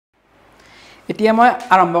এতিয়া মই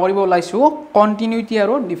আৰম্ভ কৰিব ওলাইছো কন্টিনিউটি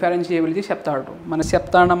আৰু ডিফাৰেন্সিয়েবিলিটি চেপ্টাৰটো মানে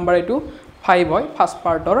চেপ্টাৰ নাম্বাৰ এটো 5 হয় ফাৰ্স্ট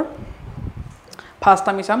পাৰ্টৰ ফাৰ্স্ট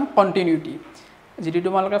আমি চাম কন্টিনিউটি যেটো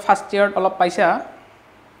তোমালোকে ফাৰ্স্ট ইয়াৰত অলপ পাইছা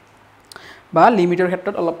বা লিমিটৰ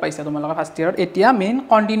ক্ষেত্ৰত অলপ পাইছা তোমালোকে ফাৰ্স্ট ইয়াৰত এতিয়া মেইন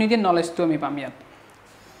কন্টিনিউটি নলেজটো আমি পাম ইয়াত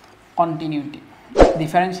কন্টিনিউটি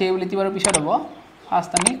ডিফাৰেন্সিয়েবিলিটি বাৰ পিছত হ'ব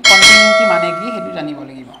ফাৰ্স্ট আমি কন্টিনিউটি মানে কি হেতু জানিব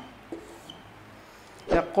লাগিব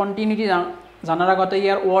কন্টিনিউটি জানাৰ আগতে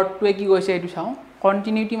ইয়াৰ ওয়াৰ্ডটোৱে কি কৈছে এটো চাও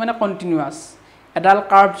কন্টিনিউটি মানে কন্টিনিউয়াস এডাল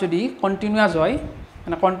কাৰ্ভ যদি কন্টিনিউয়াস হয়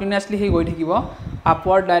মানে কন্টিনিউয়াসলি হি গৈ থাকিব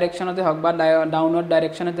আপওয়াৰ্ড ডাইৰেকশনতে হক বা ডাউনওয়াৰ্ড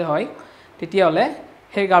ডাইৰেকশনতে হয় তেতিয়া হলে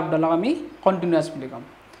সেই কাৰ্ভডালক আমি কন্টিনিউয়াস বুলি কম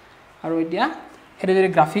আৰু এতিয়া হেতু যদি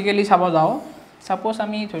গ্ৰাফিক্যালি চাব যাও সাপোজ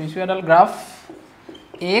আমি ধৰিছো এডাল graph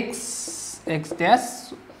x x dash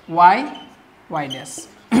y y dash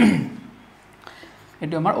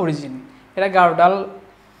এটো আমাৰ অৰিজিন এটা গ্ৰাফডাল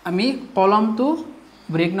আমি কলমটো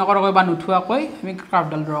ব্ৰেক নকৰাকৈ বা নুঠুৱাকৈ আমি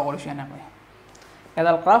গ্ৰাফডাল ড্ৰ কৰিছো এনেকৈ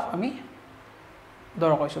এডাল গ্ৰাফ আমি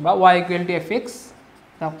ড্ৰ কৰিছো বা y = fx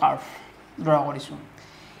দা কাৰ্ভ ড্ৰ কৰিছো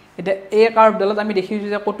এটা এই কাৰ্ভডালত আমি দেখিছো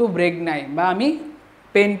যে কতো ব্ৰেক নাই বা আমি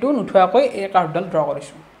পেনটো নুঠুৱাকৈ এই কাৰ্ভডাল ড্ৰ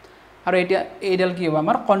কৰিছো আৰু এতিয়া এইডাল কি হ'ব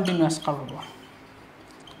আমাৰ কন্টিনিউয়াস কাৰ্ভ হ'ব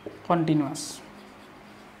কন্টিনিউয়াস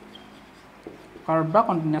কাৰ্ভ বা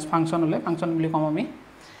কন্টিনিউয়াস ফাংচন হলে ফাংচন বুলি কম আমি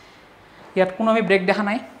ইয়াত কোনো আমি ব্ৰেক দেখা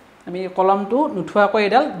নাই আমি কলমটো নুঠুৱাকৈ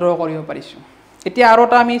এডাল ড্ৰ কৰিব পাৰিছো এতিয়া আৰু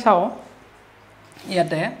এটা আমি চাও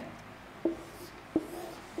ইয়াতে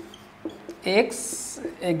x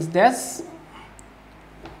x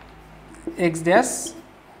dash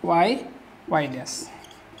y y dash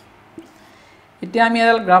এতিয়া আমি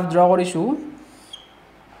এডাল গ্ৰাফ ড্ৰ কৰিছো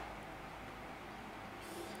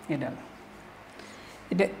এডাল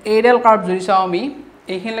এতিয়া এডাল কাৰ্ভ যদি চাও আমি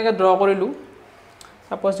এইখিনিলৈকে ড্ৰ কৰিলো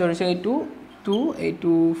সাপোজ ধৰিছে এইটো 2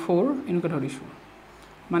 এইটো 4 এনেকৈ ধৰিছো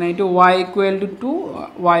মানে এইটো y = 2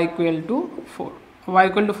 y = 4 y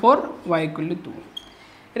 = 4 y = 2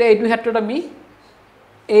 এটা এইটো ক্ষেত্ৰত আমি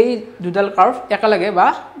এই দুডাল কাৰ্ভ একেলগে বা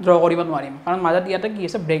ড্ৰ কৰিব নোৱাৰিম কাৰণ মাজত ইয়াতে কি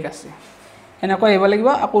আছে ব্ৰেক আছে এনেকৈ আহিব লাগিব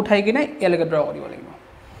আকৌ উঠাই কিনে এলগে ড্ৰ কৰিব লাগিব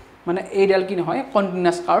মানে এইডাল কি নহয়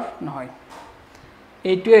কন্টিনিউয়াস কাৰ্ভ নহয়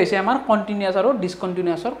এইটোৱে হৈছে আমাৰ কন্টিনিউয়াস আৰু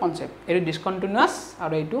ডিসকন্টিনিউয়াসৰ কনসেপ্ট এই ডিসকন্টিনিউয়াস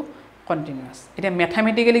আৰু এইটো কন্টিনিউয়াস এটা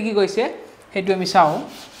ম্যাথমেটিক্যালি কি কৈছে হেতু আমি চাও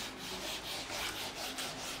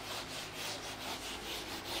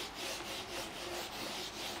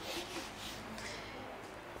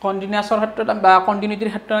কন্টিনিউয়াসৰ ক্ষেত্ৰত বা কন্টিনিউটিৰ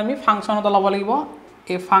ক্ষেত্ৰত আমি ফাংচনত লব লাগিব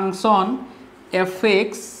এ function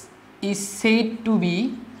fx is said to be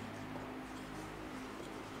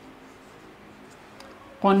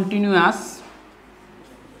continuous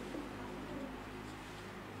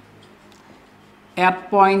at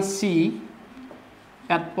point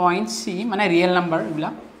c মানে রিয়েল নাম্বার এগুলা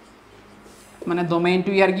মানে ডোমেইন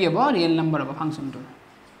টু ইয়ার কি হবে রিয়েল নাম্বার হবে ফাংশনটো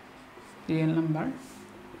real number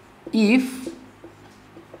if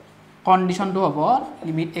condition to hobo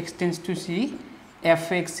limit x tends to c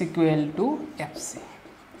fx equal to fc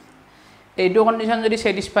এইটো condition যদি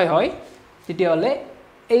satisfy হয় তেতিয়া হলে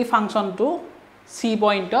এই ফাংশনটো c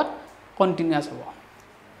পয়েন্টত কন্টিনিউয়াস হ'ব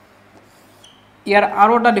ইয়াৰ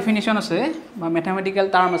আৰু এটা ডেফিনিশন আছে বা ম্যাথমেটিক্যাল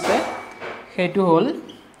টাৰ্ম আছে হেতু হল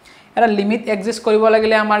এটা লিমিট এক্সিস্ট কৰিব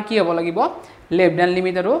লাগিলে আমাৰ কি হ'ব লাগিব লেফট হ্যান্ড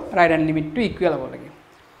লিমিট আৰু right hand limit two equal হ'ব লাগে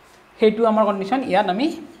হেতু আমাৰ কন্ডিশন ইয়াত আমি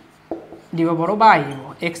দিব পাৰো বা আহিব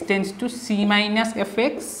x tends to c minus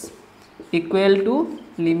fx equal to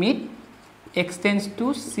limit x tends to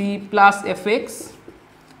c plus fx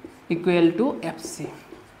equal to fc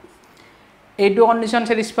এইটো কন্ডিশন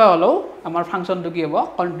স্যাটিসফাই হলো আমাৰ ফাংচনটো কি হ'ব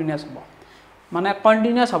কন্টিনিউয়াস হ'ব মানে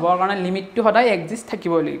কন্টিনিউয়াস হবৰ কাৰণে লিমিটটো সদায় এক্সিস্ট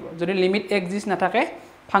থাকিব লাগিব যদি লিমিট এক্সিস্ট নাথাকে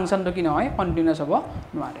ফাংচনটো কি নহয় কন্টিনিউয়াস হ'ব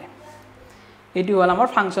নোৱাৰে এইটো হল আমাৰ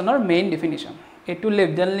ফাংচনৰ মেইন ডেফিনিশন এটো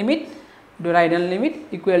left hand limit right hand limit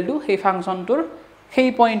equal to সেই ফাংশনটোৰ সেই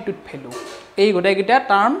পয়েন্টটোত ভ্যালু এই গোটেইকিটা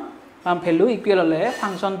টাৰ্ম বা ভ্যালু ইকুয়াল হলে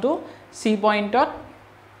ফাংশনটো c পয়েন্টত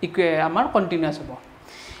ইকুয়াল আমাৰ কন্টিনিউয়াস হ'ব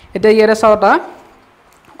এটা ইয়াৰে চাওটা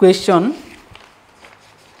কোৱেশ্চন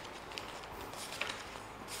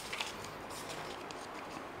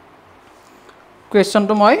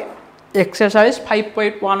কোৱেশ্চনটো মই এক্সাৰসাইজ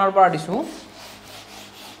 5.1 ৰ পৰা দিছো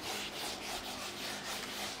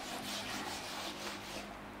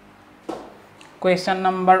Question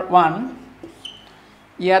number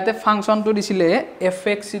 1 ইয়াতে ফাংশনটো দিছিলে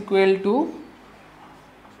fx equal to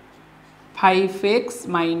 5x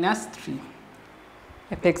minus 3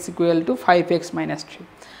 fx equal to 5x minus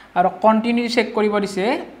 3 আৰু কন্টিনিউটি চেক কৰিব দিছে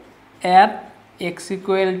at x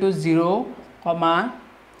equal to 0,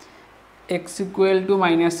 x equal to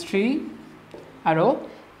minus 3 আৰু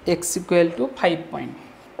x equal to 5 point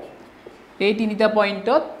এই তিনিটা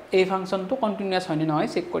পয়েন্টত এই ফাংচনটো কন্টিনিউয়াস হয়নে নহয়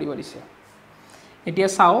চেক কৰিব দিছে এতিয়া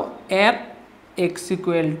চাও at x =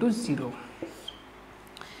 0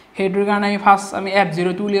 হেইটোৰ কাৰণে আমি ফাৰ্স্ট আমি f0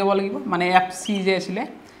 টো উলিয়াব লাগিব মানে fc যে আছিল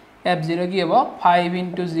f0 কি হ'ব 5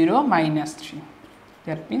 * 0 - 3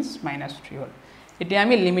 that means -3 হল এতিয়া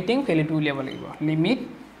আমি লিমিটিং ভ্যালুটো উলিয়াব লাগিব limit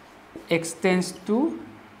x tends to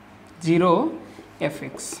 0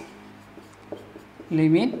 fx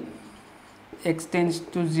limit x tends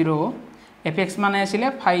to 0 fx মানে আছিল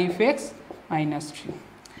 5x - 3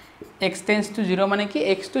 x tends to 0 মানে কি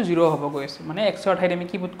x to 0 হ'ব গৈ আছে মানে x ৰ ঠাইত আমি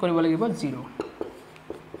কি পুট কৰিব লাগিব 0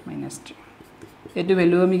 -3 এটো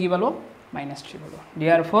ভ্যালু আমি কি পালো -3 পালো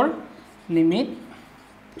therefore limit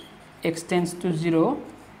x tends to 0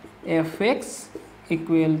 fx =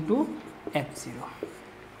 f0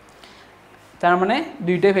 তার মানে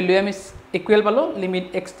দুইটা ভ্যালু আমি ইকুয়াল পালো limit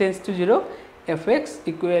x tends to 0 fx =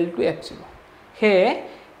 f0 হে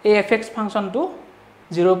এই fx ফাংশনটো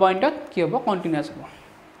 0 পয়েন্টত কি হ'ব কন্টিনিউয়াস হ'ব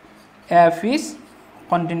f is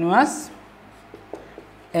continuous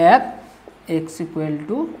at x =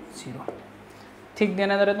 0 ঠিক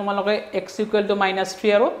তেনেদৰে তোমালোকে x =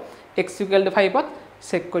 -3 আৰু x = 5 ত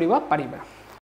চেক কৰিব পাৰিবা